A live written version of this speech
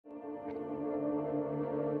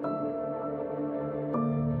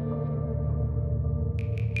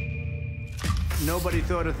Nobody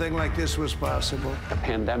thought a thing like this was possible. A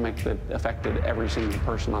pandemic that affected every single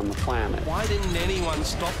person on the planet. Why didn't anyone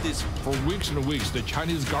stop this? For weeks and weeks, the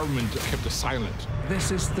Chinese government kept silent. This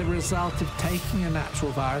is the result of taking a natural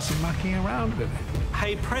virus and mucking around with it.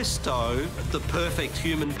 Hey presto, the perfect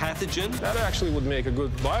human pathogen. That actually would make a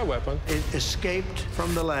good bioweapon. It escaped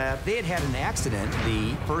from the lab. They had had an accident.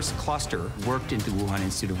 The first cluster worked into Wuhan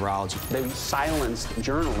Institute of Virology. They silenced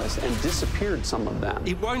journalists and disappeared some of them.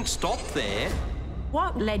 It won't stop there.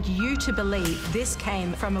 What led you to believe this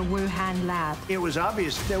came from a Wuhan lab? It was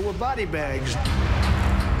obvious there were body bags.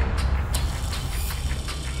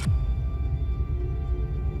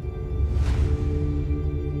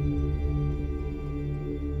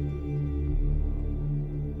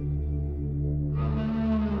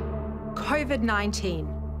 COVID-19.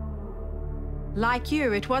 Like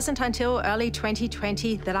you, it wasn't until early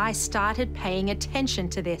 2020 that I started paying attention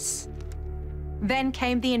to this. Then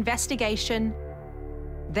came the investigation,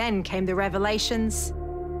 then came the revelations,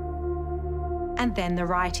 and then the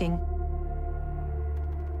writing.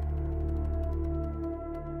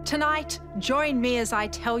 Tonight, join me as I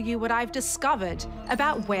tell you what I've discovered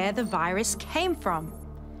about where the virus came from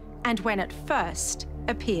and when it first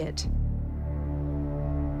appeared.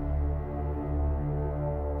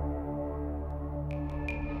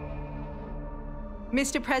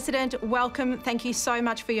 Mr. President, welcome. Thank you so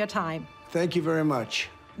much for your time. Thank you very much.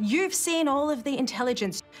 You've seen all of the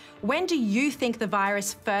intelligence. When do you think the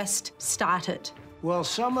virus first started? Well,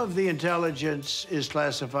 some of the intelligence is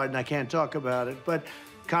classified, and I can't talk about it, but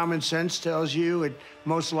common sense tells you it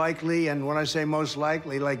most likely, and when I say most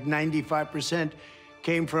likely, like 95%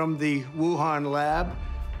 came from the Wuhan lab.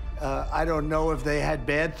 I don't know if they had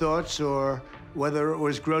bad thoughts or whether it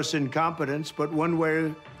was gross incompetence, but one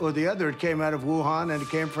way or the other, it came out of Wuhan, and it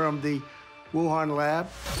came from the Wuhan lab.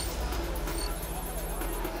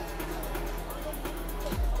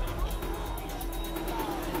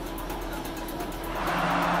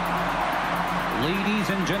 Ladies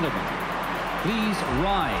and gentlemen, please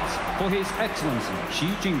rise for His Excellency Xi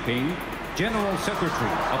Jinping, General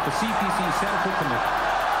Secretary of the CPC Central Committee,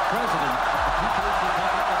 President of the People's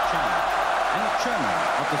Republic of China, and Chairman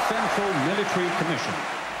of the Central Military Commission.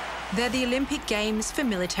 They're the Olympic Games for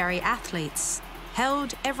military athletes.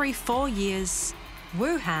 Held every 4 years,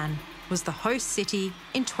 Wuhan was the host city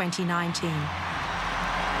in 2019.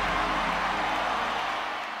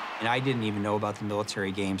 And I didn't even know about the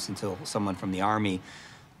military games until someone from the Army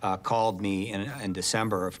called me in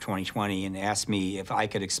December of 2020 and asked me if I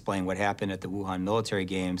could explain what happened at the Wuhan military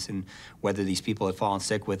games and whether these people had fallen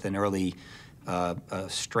sick with an early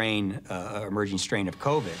emerging strain of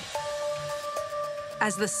COVID.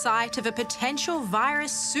 As the site of a potential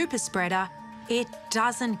virus superspreader, it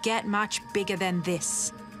doesn't get much bigger than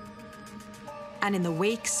this. And in the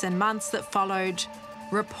weeks and months that followed,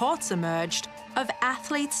 reports emerged of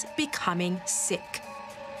athletes becoming sick.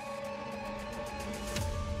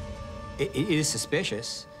 It is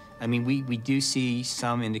suspicious. I mean, we do see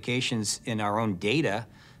some indications in our own data,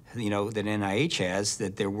 you know, that NIH has,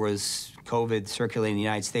 that there was COVID circulating in the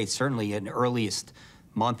United States, certainly in the earliest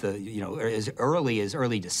month of, you know, as early as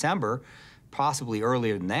early December, possibly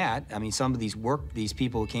earlier than that. I mean, some of these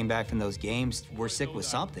people who came back from those games were sick with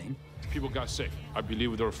something. People got sick. I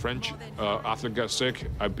believe there were French athletes got sick.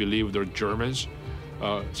 I believe there were Germans.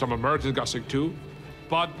 Some Americans got sick too.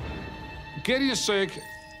 But getting sick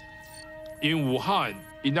in Wuhan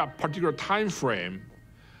in that particular time frame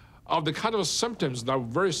of the kind of symptoms that are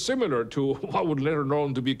very similar to what would later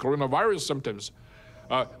known to be coronavirus symptoms,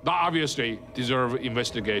 that obviously deserve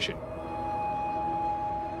investigation.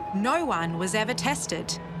 No one was ever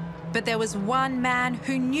tested, but there was one man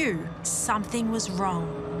who knew something was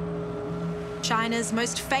wrong. China's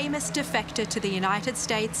most famous defector to the United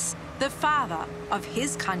States, the father of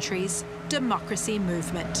his country's democracy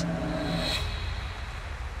movement.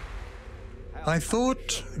 I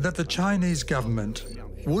thought that the Chinese government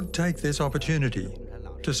would take this opportunity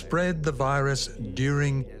to spread the virus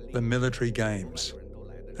during the military games,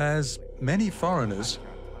 as many foreigners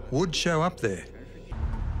would show up there.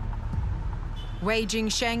 Wei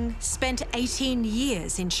Jingsheng spent 18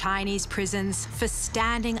 years in Chinese prisons for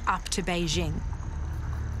standing up to Beijing.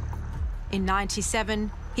 In '97,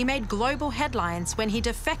 he made global headlines when he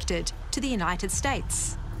defected to the United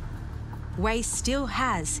States. Wei still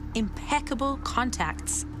has impeccable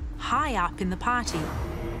contacts high up in the party,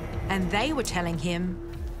 and they were telling him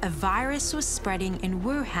a virus was spreading in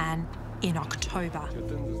Wuhan in October.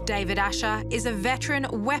 David Asher is a veteran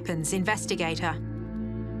weapons investigator.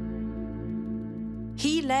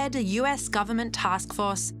 He led a US government task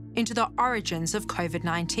force into the origins of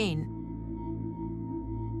COVID-19.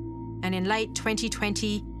 And in late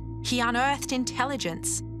 2020, he unearthed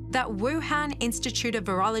intelligence that Wuhan Institute of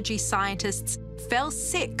Virology scientists fell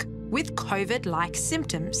sick with COVID-like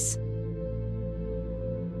symptoms.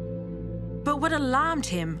 But what alarmed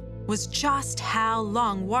him was just how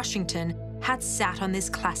long Washington had sat on this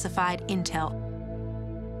classified intel.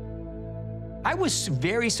 I was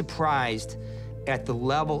very surprised at the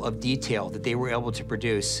level of detail that they were able to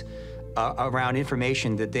produce around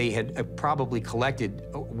information that they had probably collected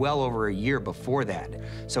well over a year before that.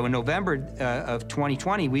 So in November of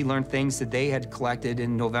 2020, we learned things that they had collected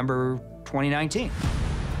in November 2019.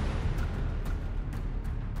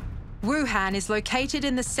 Wuhan is located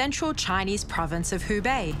in the central Chinese province of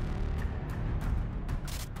Hubei.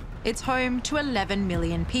 It's home to 11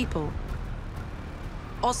 million people.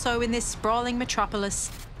 Also in this sprawling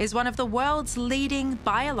metropolis is one of the world's leading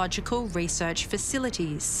biological research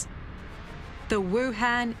facilities, the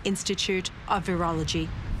Wuhan Institute of Virology.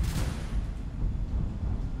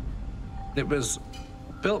 It was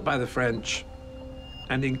built by the French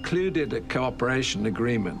and included a cooperation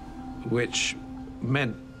agreement, which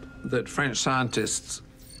meant that French scientists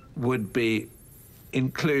would be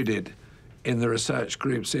included in the research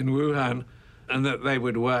groups in Wuhan and that they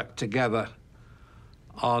would work together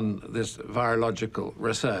on this virological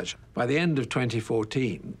research. By the end of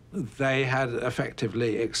 2014, they had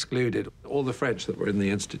effectively excluded all the French that were in the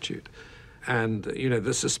Institute. And, you know,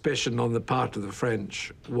 the suspicion on the part of the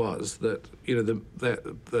French was that, you know,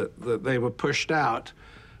 that they were pushed out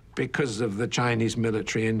because of the Chinese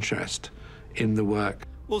military interest in the work.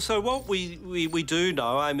 Well, so what we do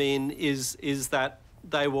know, I mean, is that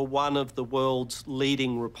they were one of the world's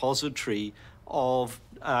leading repository of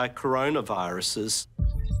coronaviruses.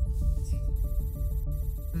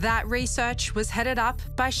 That research was headed up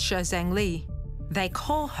by Shizheng Li. They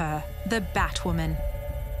call her the Batwoman.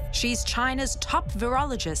 She's China's top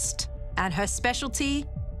virologist, and her specialty,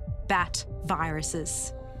 bat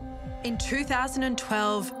viruses. In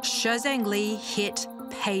 2012, Shizheng Li hit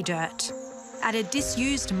pay dirt. At a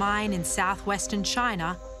disused mine in southwestern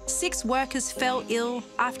China, 6 workers fell ill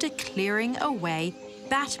after clearing away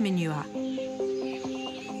bat manure.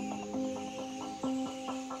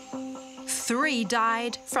 3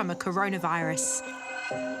 died from a coronavirus.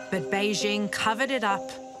 But Beijing covered it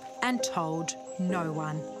up and told no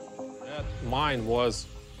one. That mine was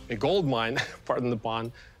a gold mine, pardon the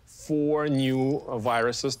pun, for new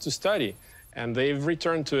viruses to study. And they've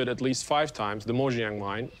returned to it at least 5 times, the Mojiang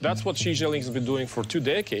mine. That's what Xi Jinping has been doing for 2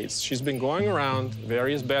 decades. She's been going around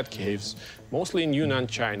various bat caves, mostly in Yunnan,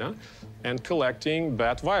 China, and collecting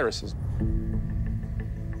bat viruses.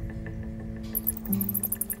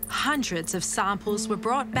 Hundreds of samples were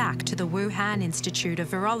brought back to the Wuhan Institute of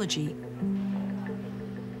Virology.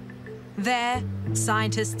 There,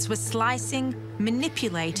 scientists were slicing,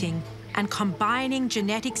 manipulating, and combining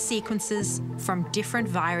genetic sequences from different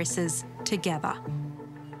viruses together.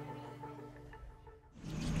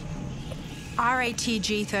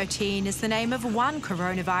 RATG13 is the name of one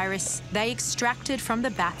coronavirus they extracted from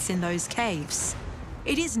the bats in those caves.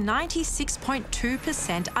 It is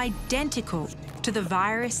 96.2% identical to the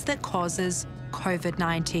virus that causes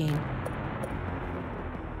COVID-19.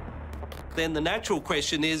 Then the natural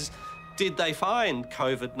question is, did they find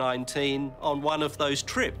COVID-19 on one of those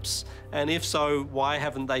trips? And if so, why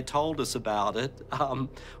haven't they told us about it?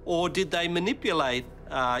 Or did they manipulate,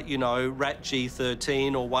 you know,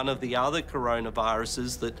 RATG13 or one of the other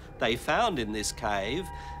coronaviruses that they found in this cave,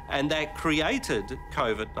 and that created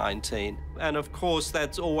COVID-19? And of course,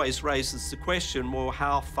 that always raises the question, well,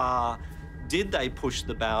 how far did they push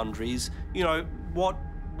the boundaries? You know, what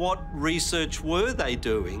research were they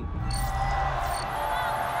doing?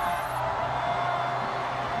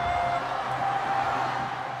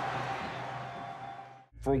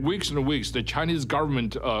 For weeks and weeks, the Chinese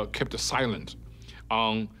government kept silent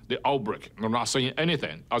on the outbreak. They're not saying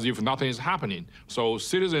anything, as if nothing is happening. So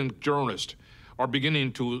citizen journalists are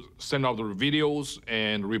beginning to send out their videos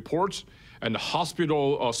and reports and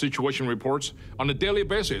hospital situation reports on a daily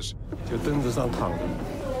basis. 就凳子上躺着。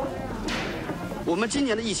我们今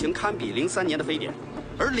年的疫情堪比03年的非典，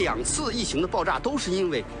而2次疫情的爆炸都是因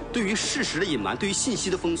为对于事实的隐瞒，对于信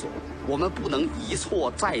息的封锁。我们不能一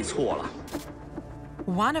错再错了。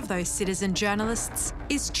 One of those citizen journalists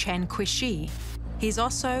is Chen Kuishi. He's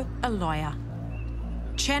also a lawyer.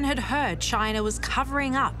 Chen had heard China was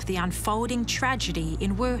covering up the unfolding tragedy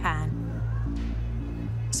in Wuhan.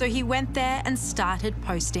 So he went there and started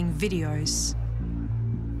posting videos.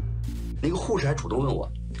 那个护士还主动问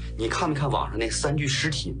我，你看没看网上那3具尸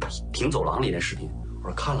体停走廊里的视频？我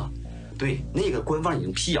说看了，对，那个官方已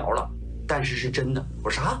经辟谣了，但是是真的。我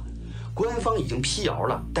说啥？官方已经辟谣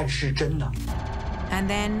了，但是真的。 And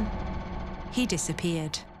then he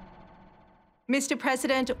disappeared. Mr.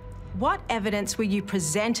 President, what evidence were you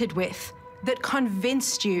presented with that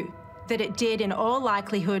convinced you that it did in all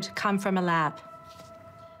likelihood come from a lab?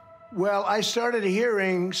 Well, I started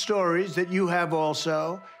hearing stories that you have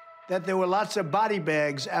also, that there were lots of body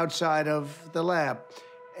bags outside of the lab.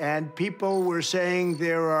 And people were saying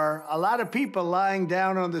there are a lot of people lying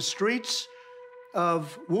down on the streets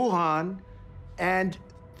of Wuhan, and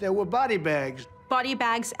there were body bags. Body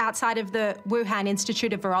bags outside of the Wuhan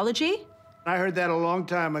Institute of Virology? I heard that a long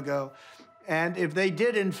time ago. And if they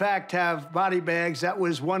did, in fact, have body bags, that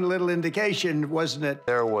was one little indication, wasn't it?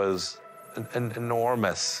 There was an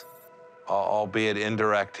enormous, albeit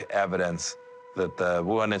indirect, evidence that the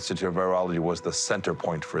Wuhan Institute of Virology was the center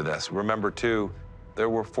point for this. Remember, too, there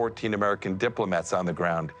were 14 American diplomats on the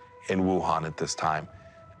ground in Wuhan at this time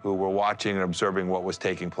who were watching and observing what was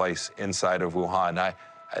taking place inside of Wuhan.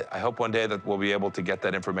 I hope one day that we'll be able to get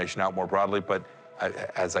that information out more broadly, but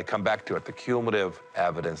as I come back to it, the cumulative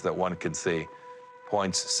evidence that one can see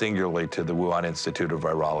points singularly to the Wuhan Institute of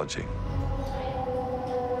Virology.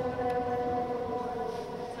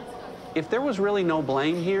 If there was really no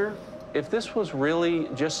blame here, if this was really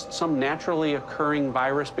just some naturally occurring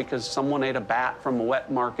virus because someone ate a bat from a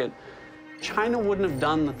wet market, China wouldn't have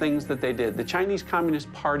done the things that they did. The Chinese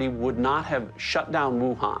Communist Party would not have shut down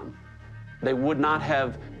Wuhan. They would not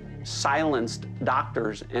have silenced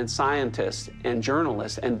doctors and scientists and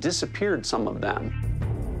journalists and disappeared some of them.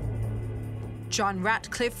 John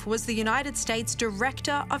Ratcliffe was the United States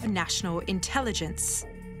Director of National Intelligence,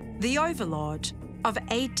 the overlord of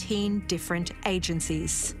 18 different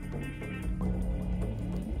agencies.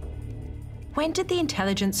 When did the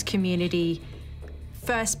intelligence community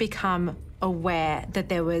first become aware that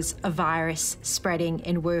there was a virus spreading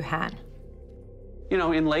in Wuhan? You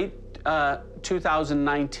know, in late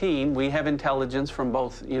 2019, we have intelligence from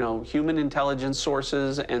both, human intelligence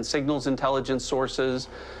sources and signals intelligence sources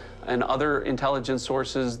and other intelligence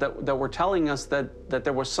sources that were telling us that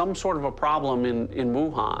there was some sort of a problem in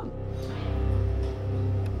Wuhan.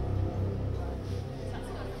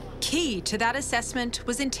 Key to that assessment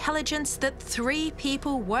was intelligence that 3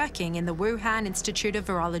 people working in the Wuhan Institute of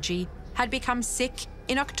Virology had become sick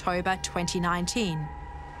in October 2019.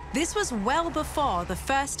 This was well before the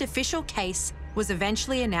first official case was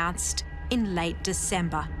eventually announced in late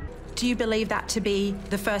December. Do you believe that to be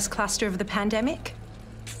the first cluster of the pandemic?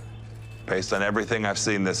 Based on everything I've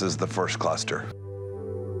seen, this is the first cluster.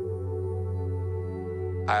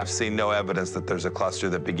 I've seen no evidence that there's a cluster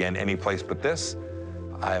that began any place but this.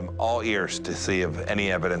 I am all ears to see of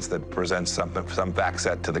any evidence that presents some fact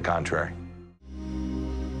set to the contrary.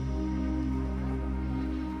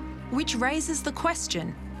 Which raises the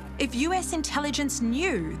question, if US intelligence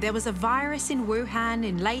knew there was a virus in Wuhan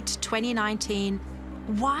in late 2019,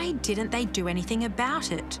 why didn't they do anything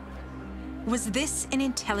about it? Was this an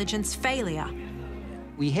intelligence failure?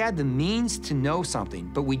 We had the means to know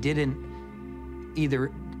something, but we didn't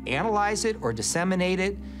either analyze it or disseminate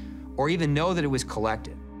it or even know that it was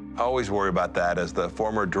collected. I always worry about that. As the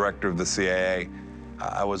former director of the CIA,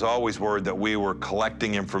 I was always worried that we were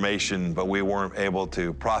collecting information, but we weren't able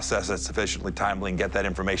to process it sufficiently timely and get that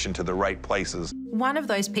information to the right places. One of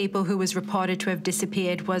those people who was reported to have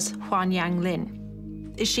disappeared was Huan Yanglin.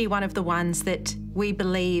 Is she one of the ones that we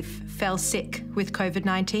believe fell sick with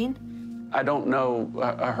COVID-19? I don't know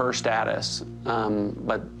her status,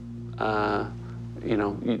 but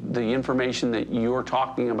the information that you're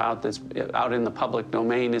talking about that's out in the public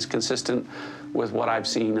domain is consistent with what I've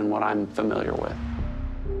seen and what I'm familiar with.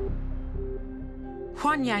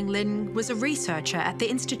 Huan Yanglin was a researcher at the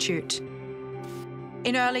Institute.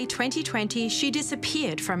 In early 2020, she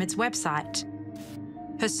disappeared from its website.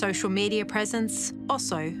 Her social media presence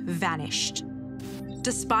also vanished.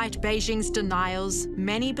 Despite Beijing's denials,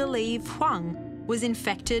 many believe Huang was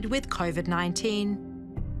infected with COVID-19.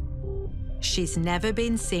 She's never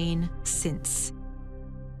been seen since.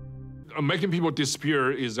 Making people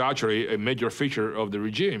disappear is actually a major feature of the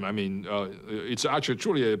regime. I mean, it's actually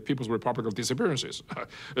truly a People's Republic of disappearances.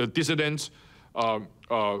 Dissidents,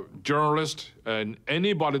 journalists, and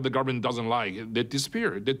anybody the government doesn't like, they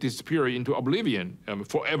disappear. They disappear into oblivion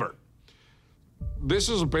forever. This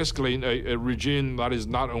is basically a regime that is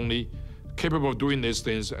not only capable of doing these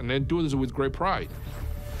things, and they do this with great pride.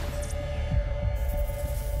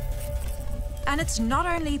 And it's not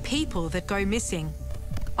only people that go missing.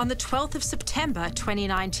 On the 12th of September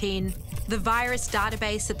 2019, the virus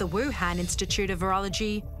database at the Wuhan Institute of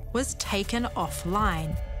Virology was taken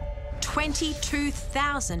offline.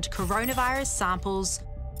 22,000 coronavirus samples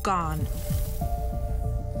gone.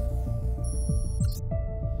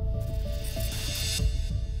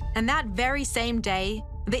 And that very same day,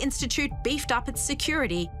 the Institute beefed up its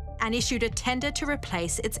security and issued a tender to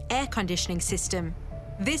replace its air conditioning system.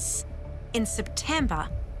 This, in September,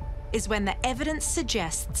 is when the evidence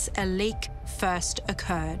suggests a leak first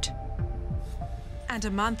occurred. And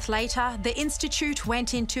a month later, the Institute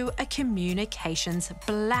went into a communications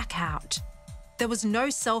blackout. There was no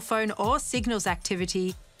cell phone or signals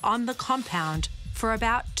activity on the compound for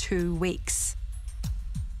about 2 weeks.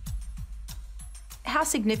 How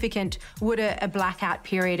significant would a blackout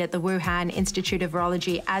period at the Wuhan Institute of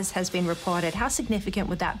Virology, as has been reported, how significant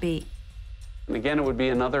would that be? And again, it would be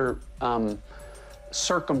another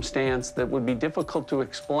circumstance that would be difficult to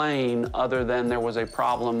explain other than there was a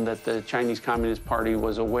problem that the Chinese Communist Party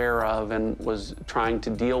was aware of and was trying to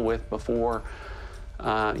deal with before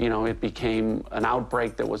it became an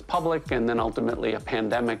outbreak that was public and then ultimately a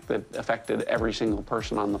pandemic that affected every single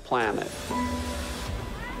person on the planet.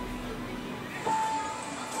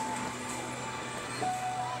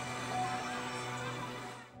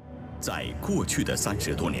 在过去的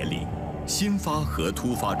30多年里，新发和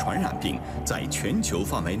突发传染病在全球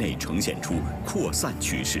范围内呈现出扩散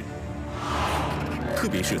趋势。特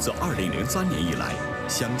别是自2003年以来，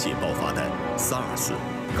相继爆发的 SARS、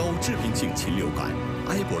高致病性禽流感、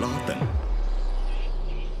埃博拉等。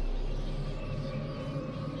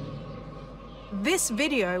 This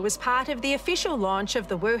video was part of the official launch of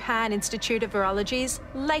the Wuhan Institute of Virology's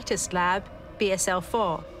latest lab,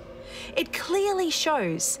 BSL-4. It clearly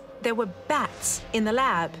shows there were bats in the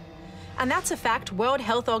lab. And that's a fact World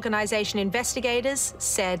Health Organization investigators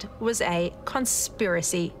said was a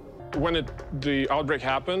conspiracy. When the outbreak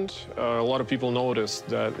happened, a lot of people noticed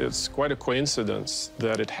that it's quite a coincidence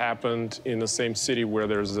that it happened in the same city where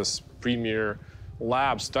there's this premier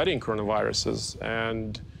lab studying coronaviruses.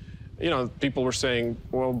 And people were saying,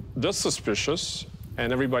 well, that's suspicious.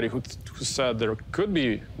 And everybody who said there could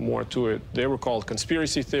be more to it, they were called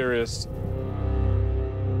conspiracy theorists.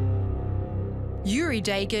 Yuri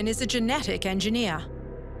Dagan is a genetic engineer.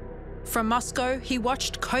 From Moscow, he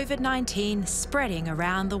watched COVID-19 spreading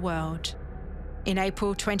around the world. In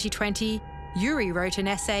April 2020, Yuri wrote an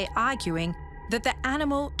essay arguing that the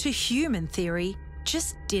animal-to-human theory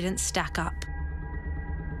just didn't stack up.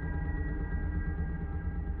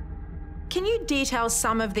 Can you detail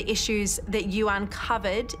some of the issues that you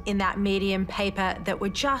uncovered in that Medium paper that were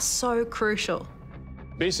just so crucial?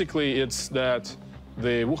 Basically, it's that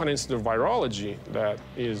the Wuhan Institute of Virology, that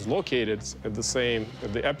is located at the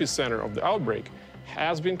epicenter of the outbreak,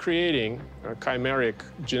 has been creating chimeric,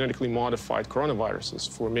 genetically modified coronaviruses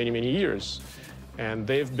for many, many years. And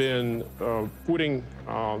they've been putting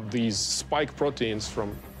these spike proteins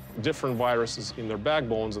from different viruses in their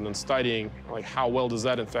backbones and then studying how well does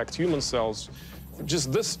that infect human cells.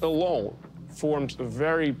 Just this alone formed a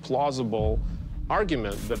very plausible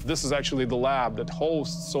argument that this is actually the lab that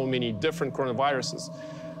hosts so many different coronaviruses,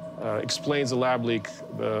 explains the lab leak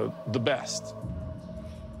the best.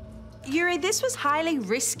 Yuri, this was highly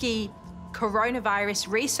risky coronavirus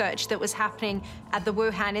research that was happening at the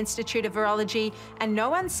Wuhan Institute of Virology, and no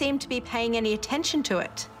one seemed to be paying any attention to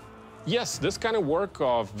it. Yes, this kind of work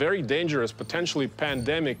of very dangerous, potentially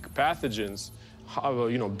pandemic pathogens,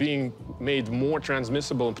 being made more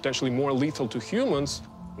transmissible and potentially more lethal to humans,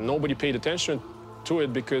 nobody paid attention to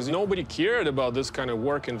it because nobody cared about this kind of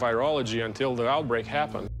work in virology until the outbreak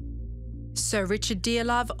happened. So Richard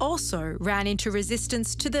Dearlove also ran into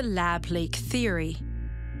resistance to the lab leak theory.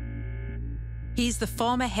 He's the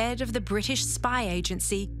former head of the British spy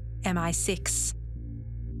agency, MI6.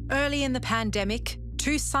 Early in the pandemic,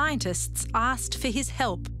 2 scientists asked for his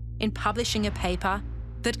help in publishing a paper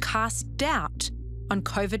that cast doubt on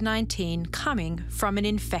COVID-19 coming from an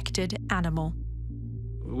infected animal.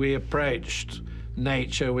 We approached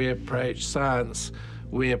Nature, we approached Science,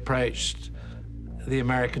 we approached the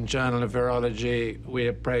American Journal of Virology, we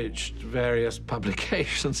approached various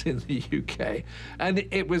publications in the UK, and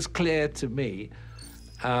it was clear to me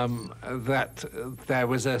that there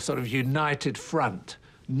was a sort of united front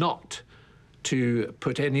not to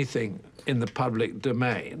put anything in the public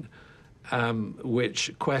domain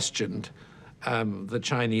which questioned the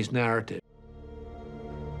Chinese narrative.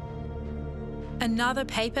 Another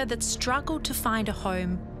paper that struggled to find a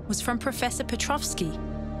home was from Professor Petrovsky.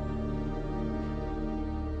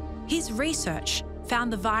 His research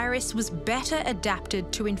found the virus was better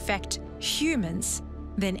adapted to infect humans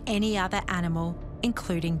than any other animal,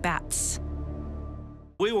 including bats.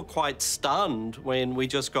 We were quite stunned when we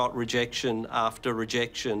just got rejection after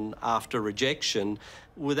rejection after rejection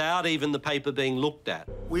without even the paper being looked at.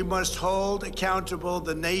 We must hold accountable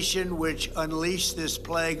the nation which unleashed this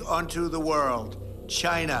plague onto the world,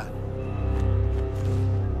 China.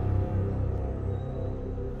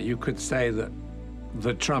 You could say that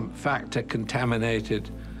the Trump factor contaminated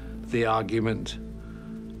the argument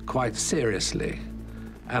quite seriously.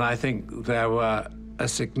 And I think there were a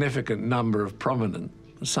significant number of prominent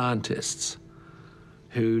scientists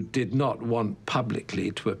who did not want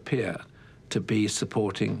publicly to appear to be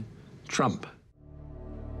supporting Trump.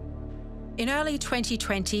 In early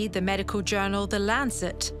 2020, the medical journal The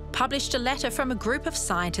Lancet published a letter from a group of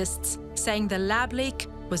scientists saying the lab leak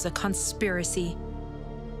was a conspiracy.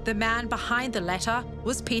 The man behind the letter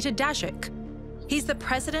was Peter Daszak. He's the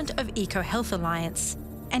president of EcoHealth Alliance,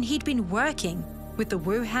 and he'd been working with the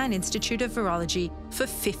Wuhan Institute of Virology for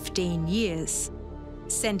 15 years,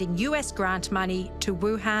 sending US grant money to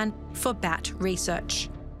Wuhan for bat research.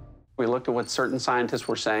 We looked at what certain scientists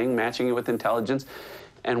were saying, matching it with intelligence,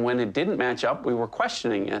 and when it didn't match up, we were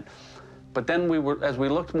questioning it. But then as we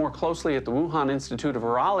looked more closely at the Wuhan Institute of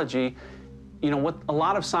Virology, you know, what a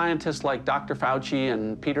lot of scientists like Dr. Fauci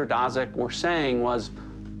and Peter Daszak were saying was,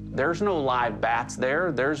 there's no live bats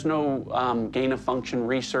there, there's no gain-of-function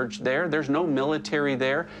research there, there's no military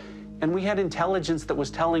there, and we had intelligence that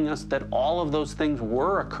was telling us that all of those things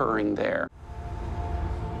were occurring there.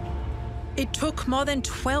 It took more than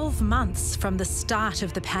 12 months from the start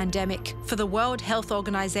of the pandemic for the World Health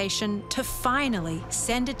Organization to finally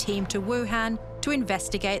send a team to Wuhan to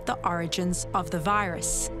investigate the origins of the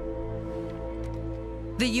virus.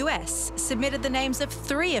 The US submitted the names of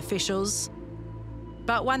 3 officials,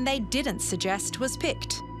 but one they didn't suggest was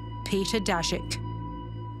picked: Peter Daszak.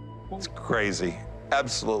 It's crazy,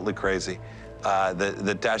 absolutely crazy.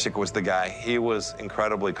 The Daszak was the guy. He was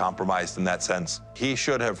incredibly compromised in that sense. He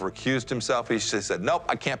should have recused himself. He should have said, nope,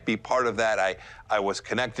 I can't be part of that. I was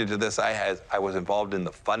connected to this. I was involved in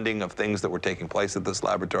the funding of things that were taking place at this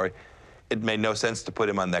laboratory. It made no sense to put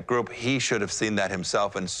him on that group. He should have seen that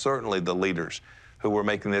himself, and certainly the leaders who were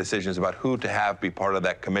making the decisions about who to have be part of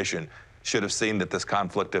that commission should have seen that this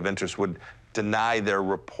conflict of interest would deny their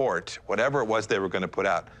report, whatever it was they were going to put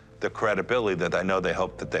out, the credibility that I know they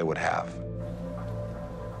hoped that they would have.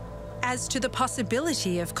 As to the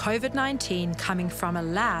possibility of COVID-19 coming from a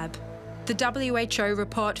lab, the WHO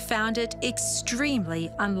report found it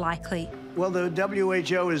extremely unlikely. Well, the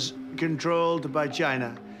WHO is controlled by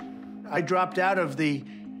China. I dropped out of the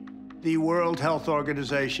World Health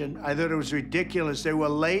Organization. I thought it was ridiculous. They were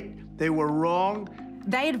late, they were wrong.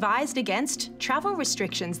 They advised against travel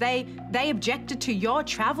restrictions. They objected to your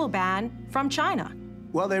travel ban from China.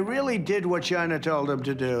 Well, they really did what China told them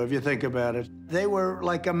to do, if you think about it. They were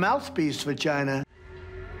like a mouthpiece for China.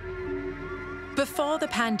 Before the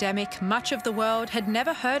pandemic, much of the world had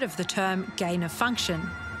never heard of the term gain of function.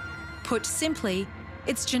 Put simply,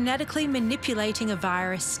 it's genetically manipulating a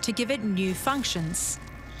virus to give it new functions,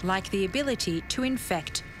 like the ability to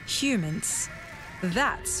infect humans.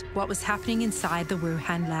 That's what was happening inside the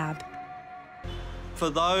Wuhan lab. For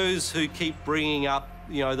those who keep bringing up,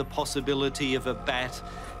 you know, the possibility of a bat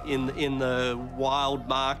in the wild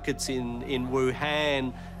markets in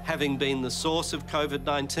Wuhan having been the source of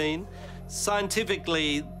COVID-19,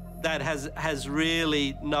 scientifically that has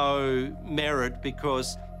really no merit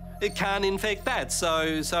because it can't infect bats.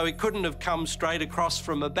 So it couldn't have come straight across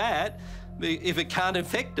from a bat if it can't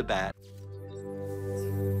infect a bat.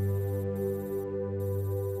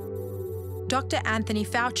 Dr. Anthony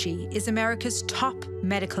Fauci is America's top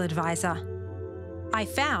medical advisor. I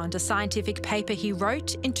found a scientific paper he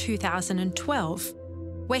wrote in 2012,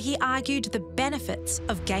 where he argued the benefits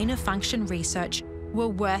of gain-of-function research were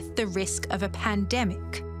worth the risk of a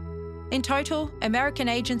pandemic. In total, American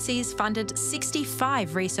agencies funded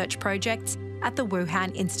 65 research projects at the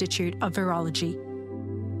Wuhan Institute of Virology.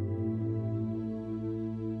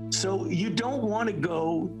 So you don't want to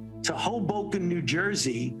go to Hoboken, New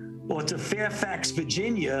Jersey, or to Fairfax,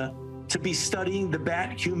 Virginia, to be studying the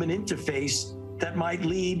bat-human interface that might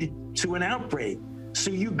lead to an outbreak. So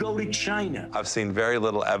you go to China. I've seen very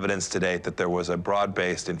little evidence to date that there was a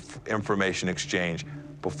broad-based information exchange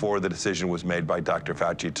before the decision was made by Dr.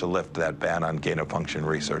 Fauci to lift that ban on gain-of-function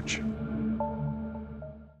research.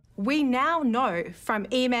 We now know from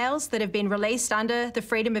emails that have been released under the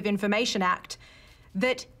Freedom of Information Act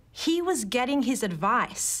that he was getting his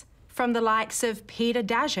advice from the likes of Peter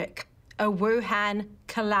Daszak, a Wuhan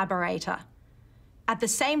collaborator. At the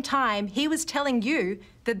same time, he was telling you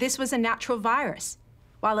that this was a natural virus,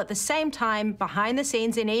 while at the same time, behind the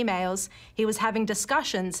scenes in emails, he was having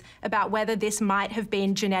discussions about whether this might have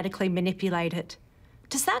been genetically manipulated.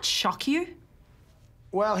 Does that shock you?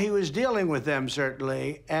 Well, he was dealing with them,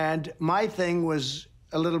 certainly, and my thing was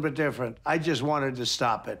a little bit different. I just wanted to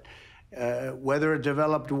stop it. Whether it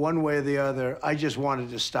developed one way or the other, I just wanted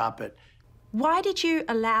to stop it. Why did you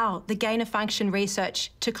allow the gain-of-function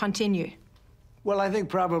research to continue? Well, I think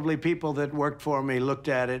probably people that worked for me looked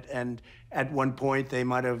at it, and at one point they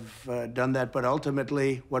might have done that, but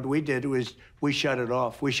ultimately what we did was we shut it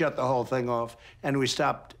off. We shut the whole thing off, and we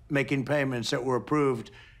stopped making payments that were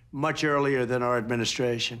approved much earlier than our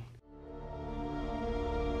administration.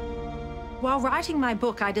 While writing my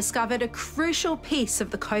book, I discovered a crucial piece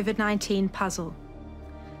of the COVID-19 puzzle.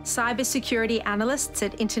 Cybersecurity analysts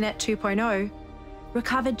at Internet 2.0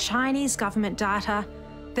 recovered Chinese government data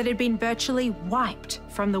that had been virtually wiped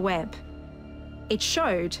from the web. It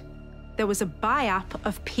showed there was a buy-up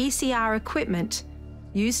of PCR equipment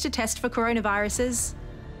used to test for coronaviruses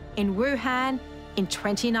in Wuhan in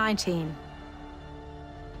 2019.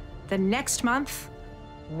 The next month,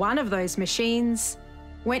 one of those machines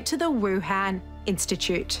went to the Wuhan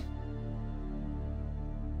Institute.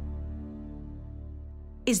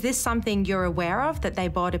 Is this something you're aware of, that they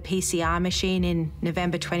bought a PCR machine in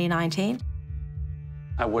November 2019?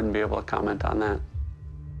 I wouldn't be able to comment on that.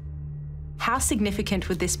 How significant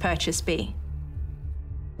would this purchase be?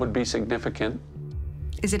 Would be significant.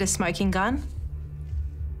 Is it a smoking gun?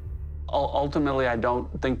 Ultimately, I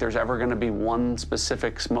don't think there's ever going to be one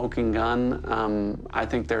specific smoking gun. I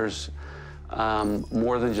think there's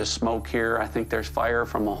more than just smoke here. I think there's fire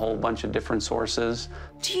from a whole bunch of different sources.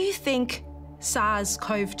 Do you think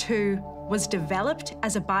SARS-CoV-2 was developed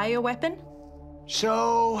as a bioweapon?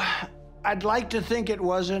 So, I'd like to think it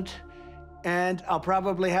wasn't, and I'll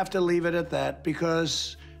probably have to leave it at that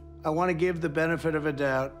because I want to give the benefit of a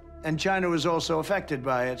doubt. And China was also affected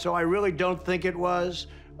by it, so I really don't think it was,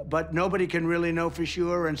 but nobody can really know for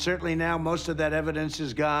sure, and certainly now most of that evidence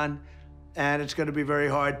is gone, and it's going to be very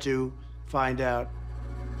hard to find out.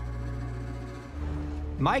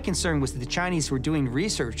 My concern was that the Chinese were doing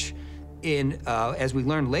research in, as we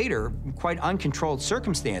learned later, quite uncontrolled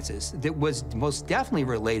circumstances that was most definitely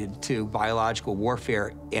related to biological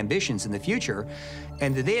warfare ambitions in the future,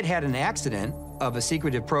 and that they had had an accident of a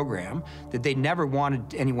secretive program that they never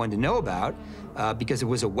wanted anyone to know about because it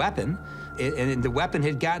was a weapon, and the weapon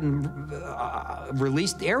had gotten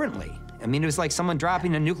released errantly. I mean, it was like someone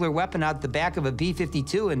dropping a nuclear weapon out the back of a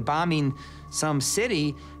B-52 and bombing some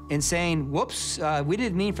city and saying, whoops, we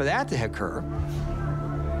didn't mean for that to occur.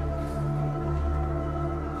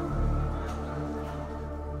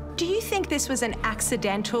 Do you think this was an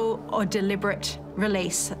accidental or deliberate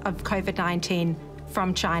release of COVID-19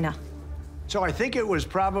 from China? So I think it was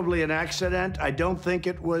probably an accident. I don't think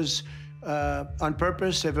it was on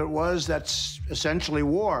purpose. If it was, that's essentially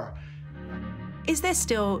war. Is there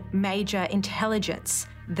still major intelligence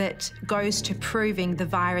that goes to proving the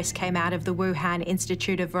virus came out of the Wuhan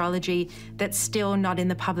Institute of Virology that's still not in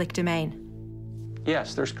the public domain?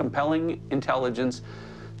 Yes, there's compelling intelligence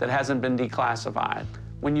that hasn't been declassified.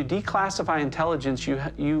 When you declassify intelligence, you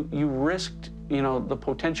risked, the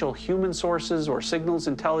potential human sources or signals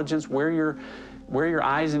intelligence, where your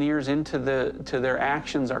eyes and ears to their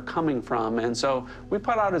actions are coming from. And so we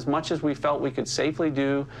put out as much as we felt we could safely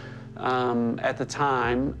do at the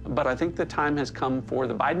time, but I think the time has come for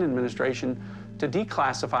the Biden administration to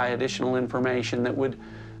declassify additional information that would,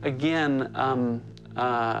 again,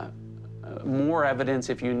 more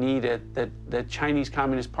evidence if you need it, that Chinese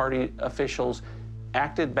Communist Party officials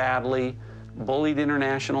acted badly, bullied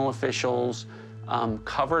international officials,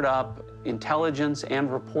 covered up intelligence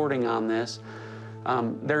and reporting on this.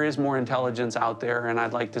 There is more intelligence out there, and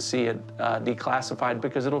I'd like to see it declassified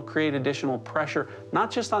because it'll create additional pressure, not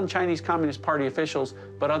just on Chinese Communist Party officials,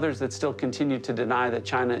 but others that still continue to deny that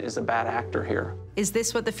China is a bad actor here. Is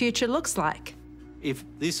this what the future looks like? If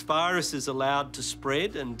this virus is allowed to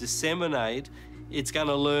spread and disseminate, it's going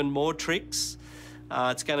to learn more tricks.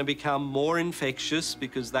 It's going to become more infectious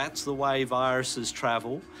because that's the way viruses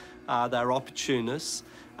travel. They're opportunists.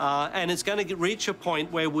 And it's going to reach a point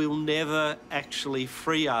where we'll never actually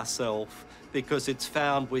free ourselves because it's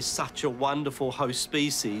found we're such a wonderful host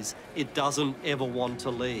species, it doesn't ever want to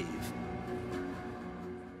leave.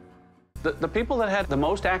 The people that had the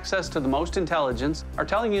most access to the most intelligence are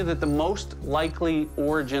telling you that the most likely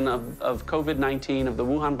origin of COVID-19, of the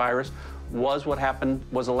Wuhan virus, was what happened,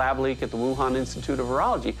 was a lab leak at the Wuhan Institute of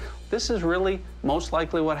Virology. This is really most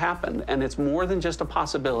likely what happened, and it's more than just a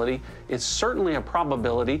possibility. It's certainly a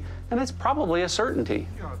probability, and it's probably a certainty.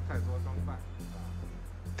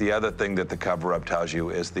 The other thing that the cover-up tells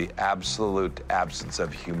you is the absolute absence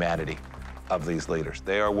of humanity of these leaders.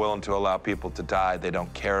 They are willing to allow people to die. They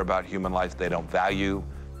don't care about human life. They don't value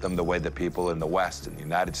them the way that people in the West, in the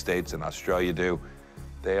United States and Australia do.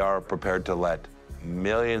 They are prepared to let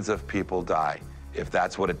millions of people die if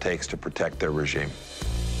that's what it takes to protect their regime.